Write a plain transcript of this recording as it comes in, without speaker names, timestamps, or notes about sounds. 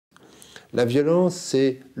La violence,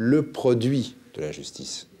 c'est le produit de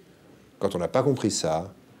l'injustice. Quand on n'a pas compris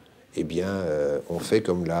ça, eh bien, on fait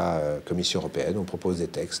comme la Commission européenne, on propose des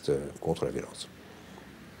textes contre la violence.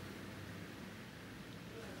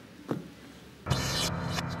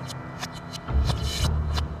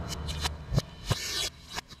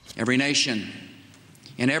 Every nation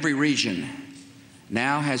in every region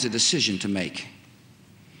now has a decision to make.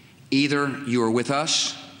 Either you are with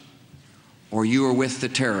us or you are with the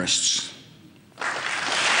terrorists.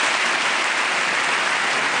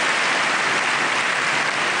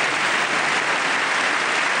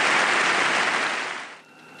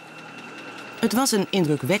 Het was een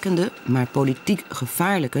indrukwekkende, maar politiek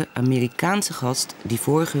gevaarlijke Amerikaanse gast die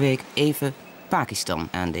vorige week even Pakistan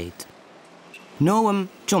aandeed. Noam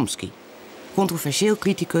Chomsky, controversieel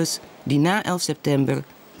criticus die na 11 september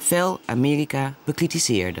fel Amerika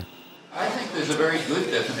bekritiseerde. I think there's a very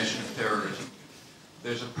good definition of terrorism.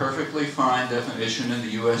 There's a perfectly fine definition in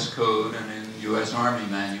the U.S. Code and in U.S. Army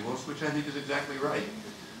manuals, which I think is exactly right.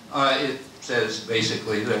 It says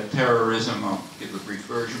basically that terrorism, I'll give a brief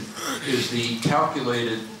version, is the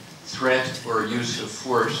calculated threat or use of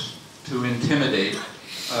force to intimidate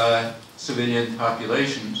civilian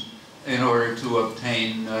populations in order to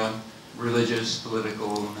obtain religious,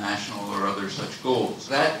 political, national, or other such goals.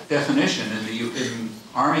 That definition in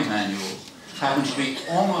Army manuals happens to be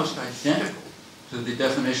almost identical to the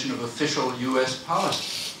definition of official U.S.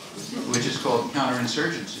 policy, which is called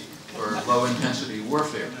counterinsurgency, or low-intensity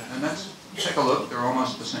warfare. And that's, take a look, they're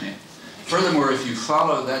almost the same. Furthermore, if you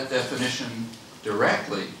follow that definition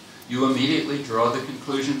directly, you immediately draw the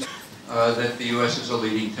conclusion that the U.S. is a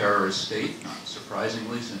leading terrorist state, not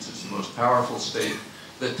surprisingly, since it's the most powerful state,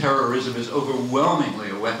 that terrorism is overwhelmingly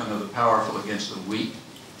a weapon of the powerful against the weak,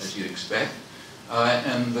 as you'd expect,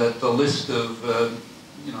 and that the list of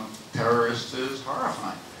terrorists is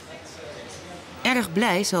horrifying. Erg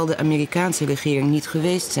blij zal de Amerikaanse regering niet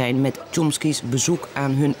geweest zijn met Chomsky's bezoek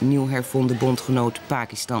aan hun nieuw hervonden bondgenoot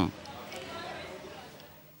Pakistan.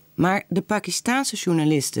 Maar de Pakistaanse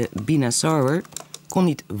journaliste Beena Sarwar kon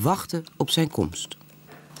niet wachten op zijn komst.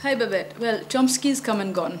 Hi Babette. Well, Chomsky's come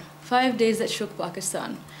and gone. 5 days that shook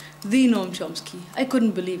Pakistan. The Noam Chomsky. I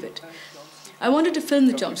couldn't believe it. I wanted to film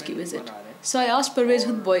the Chomsky visit, so I asked Pervez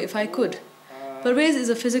Hoodbhoy if I could. Pervez is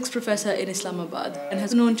a physics professor in Islamabad and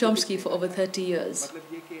has known Chomsky for over 30 years.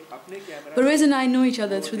 Pervez and I know each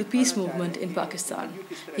other through the peace movement in Pakistan.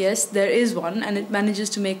 Yes, there is one, and it manages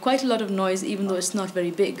to make quite a lot of noise even though it's not very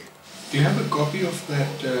big. Do you have a copy of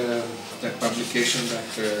that publication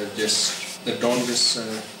that Don just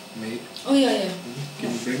made? Oh yeah.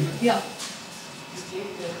 Can you bring that? Yeah.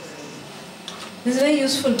 It's very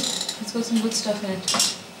useful. It's got some good stuff in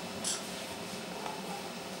it.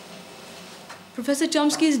 Professor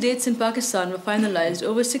Chomsky's dates in Pakistan were finalized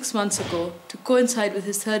over 6 months ago to coincide with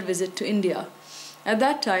his third visit to India. At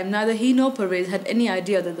that time, neither he nor Pervez had any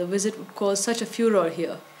idea that the visit would cause such a furor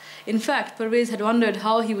here. In fact, Pervez had wondered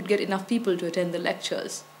how he would get enough people to attend the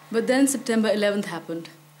lectures. But then September 11th happened.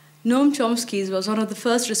 Noam Chomsky's was one of the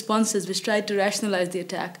first responses which tried to rationalize the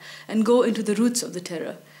attack and go into the roots of the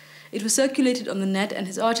terror. It was circulated on the net and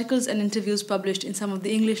his articles and interviews published in some of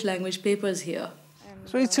the English language papers here.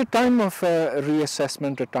 So it's a time of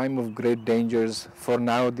reassessment, a time of great dangers. For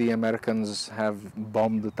now, the Americans have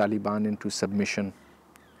bombed the Taliban into submission.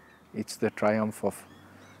 It's the triumph of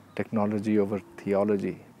technology over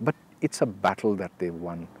theology. But it's a battle that they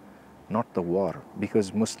won, not the war,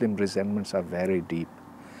 because Muslim resentments are very deep.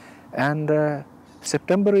 And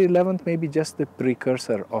September 11th may be just the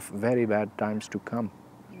precursor of very bad times to come.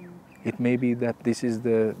 It may be that this is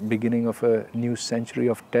the beginning of a new century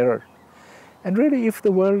of terror. And really, if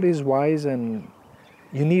the world is wise, and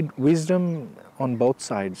you need wisdom on both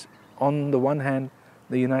sides. On the one hand,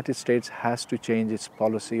 the United States has to change its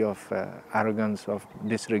policy of arrogance, of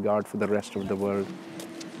disregard for the rest of the world.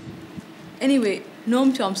 Anyway,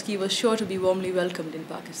 Noam Chomsky was sure to be warmly welcomed in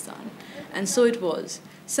Pakistan. And so it was.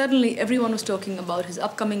 Suddenly, everyone was talking about his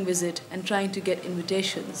upcoming visit and trying to get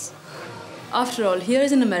invitations. After all, here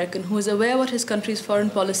is an American who is aware what his country's foreign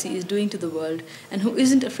policy is doing to the world and who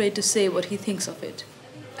isn't afraid to say what he thinks of it.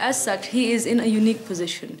 As such, he is in a unique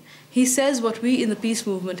position. He says what we in the peace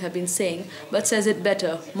movement have been saying, but says it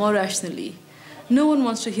better, more rationally. No one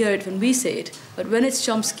wants to hear it when we say it, but when it's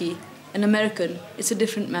Chomsky, an American, it's a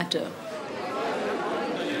different matter.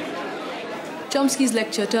 Chomsky's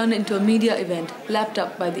lecture turned into a media event lapped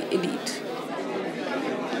up by the elite.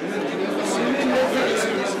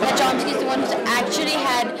 That Chomsky is the one who's actually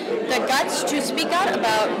had the guts to speak out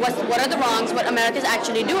about what are the wrongs, what America's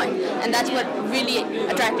actually doing. And that's what really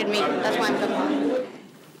attracted me. That's why I'm coming.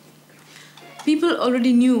 People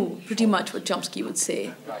already knew pretty much what Chomsky would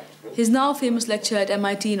say. His now famous lecture at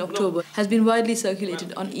MIT in October has been widely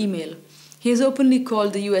circulated on email. He has openly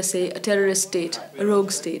called the USA a terrorist state, a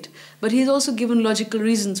rogue state, but he has also given logical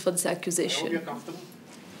reasons for this accusation.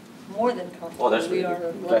 More than comfortable. Oh, we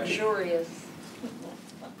are luxurious.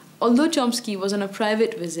 Although Chomsky was on a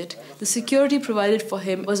private visit, the security provided for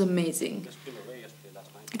him was amazing.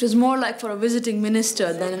 It was more like for a visiting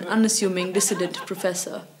minister than an unassuming dissident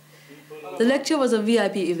professor. The lecture was a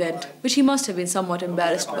VIP event, which he must have been somewhat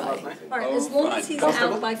embarrassed by. All right, as long as he's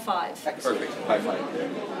out by 5. Perfect, by 5.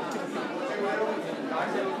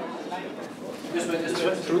 This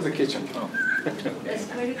way, through the kitchen. Oh.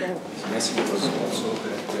 Where to go?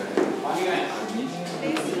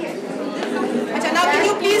 Now can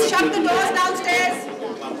you please shut the doors downstairs?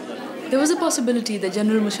 There was a possibility that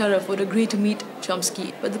General Musharraf would agree to meet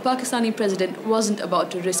Chomsky, but the Pakistani president wasn't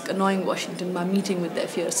about to risk annoying Washington by meeting with their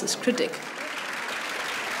fiercest critic.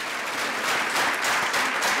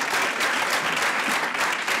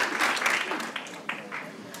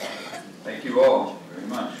 Thank you all very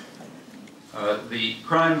much. The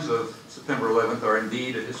crimes of September 11th are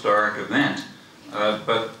indeed a historic event,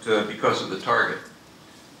 but because of the target.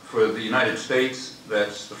 For the United States,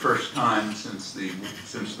 that's the first time since the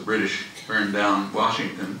British burned down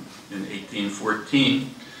Washington in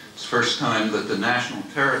 1814. It's the first time that the national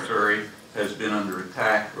territory has been under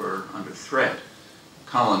attack or under threat.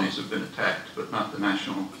 Colonies have been attacked, but not the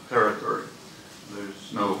national territory.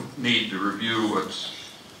 There's no need to review what's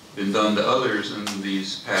been done to others in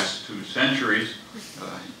these past 2 centuries,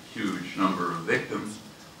 a huge number of victims.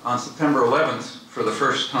 On September 11th, for the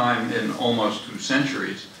first time in almost 2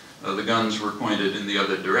 centuries, the guns were pointed in the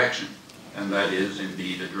other direction, and that is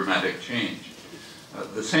indeed a dramatic change.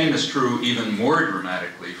 The same is true even more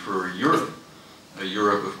dramatically for Europe.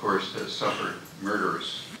 Europe, of course, has suffered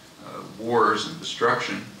murderous wars and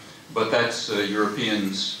destruction, but that's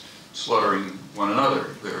Europeans slaughtering one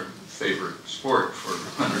another, their favorite sport for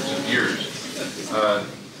hundreds of years.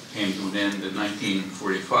 Came to an end in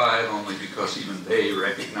 1945 only because even they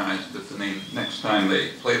recognized that the next time they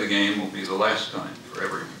play the game will be the last time for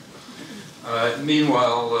everyone.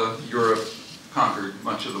 Meanwhile, Europe conquered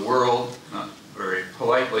much of the world, not very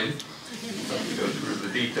politely, to go through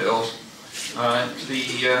the details.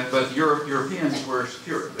 But Europeans were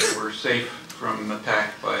secure. They were safe from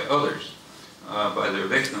attack by others, by their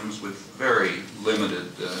victims, with very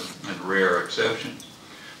limited and rare exceptions.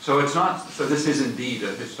 So this is indeed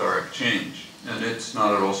a historic change, and it's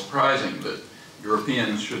not at all surprising that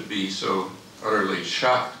Europeans should be so utterly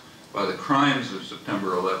shocked by the crimes of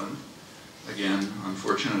September 11th. Again,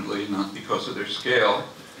 unfortunately, not because of their scale,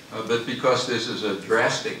 but because this is a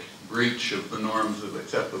drastic breach of the norms of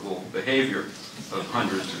acceptable behavior of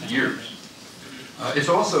hundreds of years. It's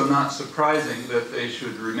also not surprising that they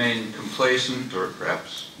should remain complacent or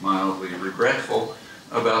perhaps mildly regretful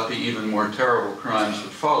about the even more terrible crimes that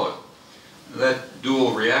followed. That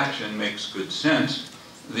dual reaction makes good sense.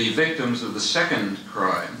 The victims of the second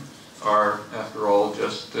crime are, after all,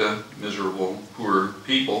 just miserable, poor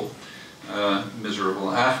people,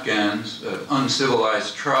 miserable Afghans,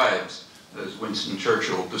 uncivilized tribes, as Winston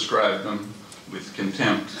Churchill described them with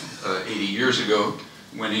contempt 80 years ago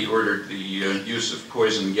when he ordered the use of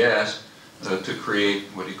poison gas to create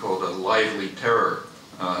what he called a lively terror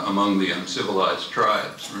among the uncivilized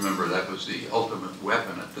tribes. Remember, that was the ultimate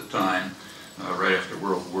weapon at the time, right after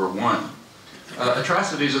World War I.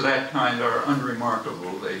 Atrocities of that kind are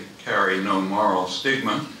unremarkable. They carry no moral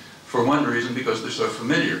stigma, for one reason, because they're so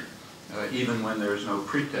familiar, even when there's no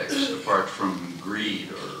pretext apart from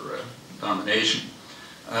greed or domination.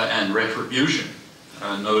 And retribution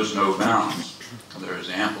knows no bounds. There is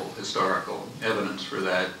ample historical evidence for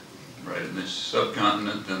that right in this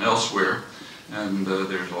subcontinent and elsewhere. And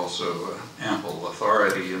there's also ample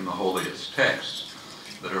authority in the holiest texts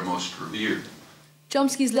that are most revered.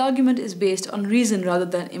 Chomsky's argument is based on reason rather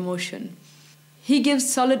than emotion. He gives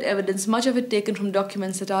solid evidence, much of it taken from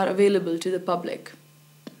documents that are available to the public.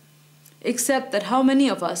 Except that how many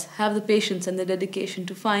of us have the patience and the dedication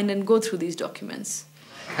to find and go through these documents?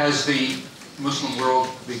 Has the Muslim world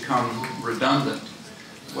become redundant?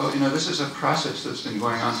 Well, you know, this is a process that's been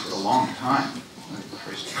going on for a long time.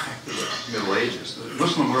 Traced back to the Middle Ages. The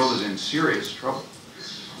Muslim world is in serious trouble.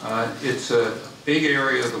 It's a big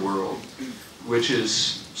area of the world which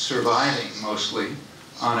is surviving mostly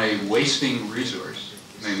on a wasting resource,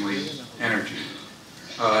 namely energy.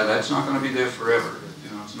 That's not going to be there forever.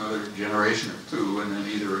 You know, it's another generation or two, and then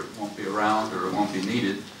either it won't be around or it won't be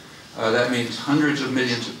needed. That means hundreds of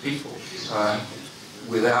millions of people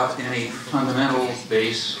without any fundamental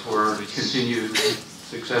base for continued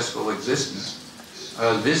successful existence,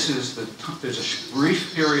 there's a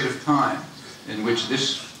brief period of time in which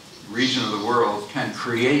this region of the world can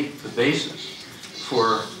create the basis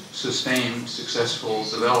for sustained, successful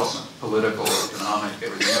development, political, economic,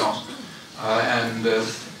 everything else.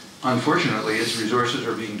 Unfortunately, its resources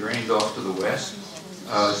are being drained off to the West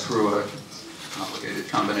through a complicated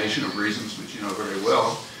combination of reasons which you know very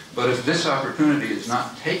well. But if this opportunity is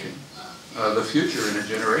not taken, the future in a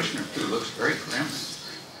generation or two looks very grim.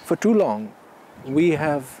 For too long, we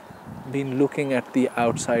have been looking at the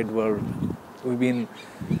outside world. We've been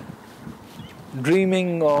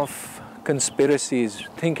dreaming of conspiracies,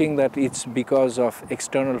 thinking that it's because of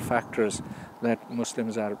external factors that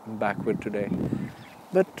Muslims are backward today.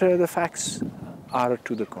 But the facts are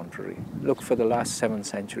to the contrary. Look, for the last 7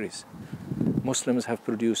 centuries, Muslims have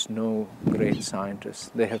produced no great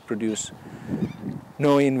scientists. They have produced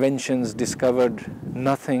no inventions, discovered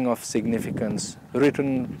nothing of significance,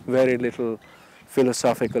 written very little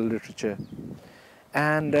philosophical literature.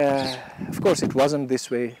 And of course, it wasn't this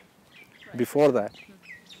way before that.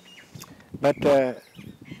 But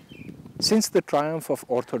since the triumph of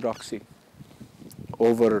orthodoxy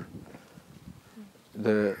over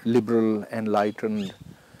the liberal, enlightened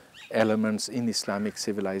elements in Islamic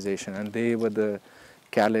civilization, and they were the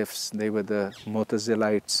caliphs, they were the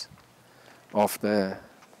Mu'tazilites of the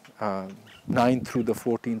 9th through the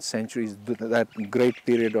 14th centuries, that great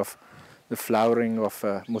period of the flowering of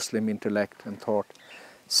Muslim intellect and thought.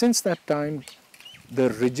 Since that time, the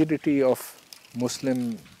rigidity of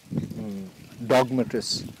Muslim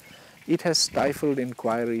dogmatists, it has stifled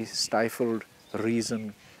inquiry, stifled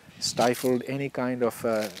reason, stifled any kind of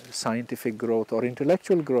scientific growth or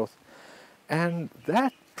intellectual growth. And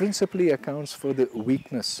that principally accounts for the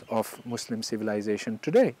weakness of Muslim civilization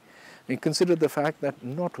today. We consider the fact that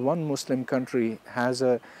not one Muslim country has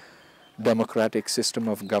a democratic system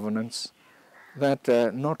of governance, that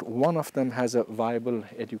not one of them has a viable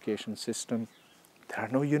education system. There are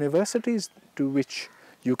no universities to which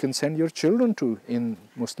you can send your children to in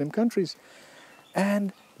Muslim countries.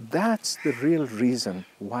 And that's the real reason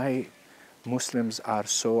why Muslims are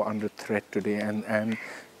so under threat today and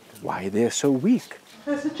why they're so weak.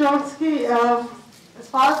 Professor Chomsky, as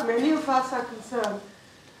far as many of us are concerned,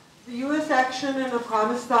 the US action in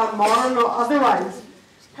Afghanistan, moral or otherwise,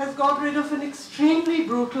 has got rid of an extremely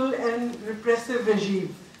brutal and repressive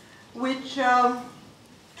regime, which had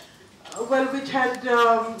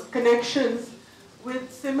connections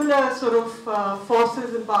with similar sort of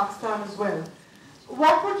forces in Pakistan as well.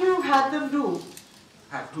 What would you have them do?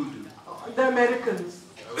 Have who do? The Americans.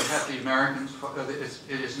 We have the Americans.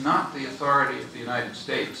 It is not the authority of the United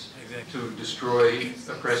States to destroy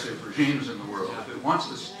oppressive regimes in the world. If it wants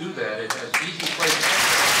to do that, it has easy places.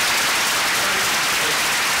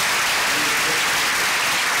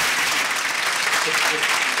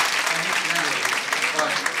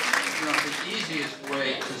 The easiest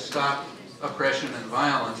way to stop oppression and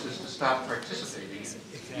violence is to stop participating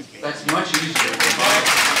in it. That's much easier.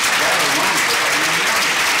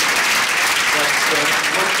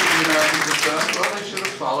 What should the Americans have done? Well, they should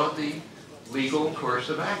have followed the legal course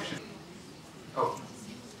of action. Oh,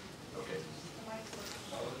 okay.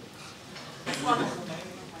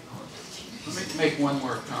 Let me make one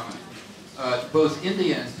more comment. Both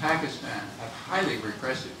India and Pakistan have highly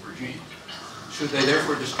repressive regimes. Should they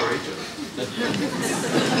therefore destroy each other?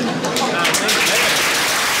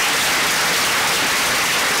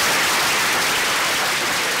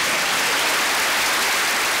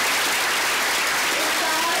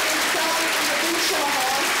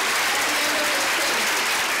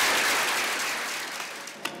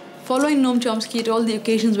 Following Noam Chomsky at all the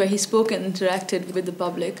occasions where he spoke and interacted with the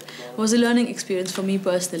public was a learning experience for me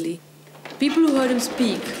personally. People who heard him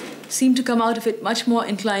speak seemed to come out of it much more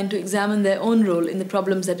inclined to examine their own role in the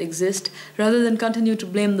problems that exist rather than continue to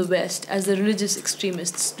blame the West as the religious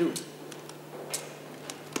extremists do.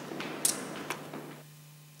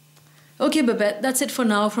 Okay, Babette, that's it for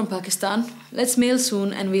now from Pakistan. Let's mail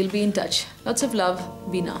soon and we'll be in touch. Lots of love,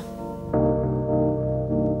 Beena.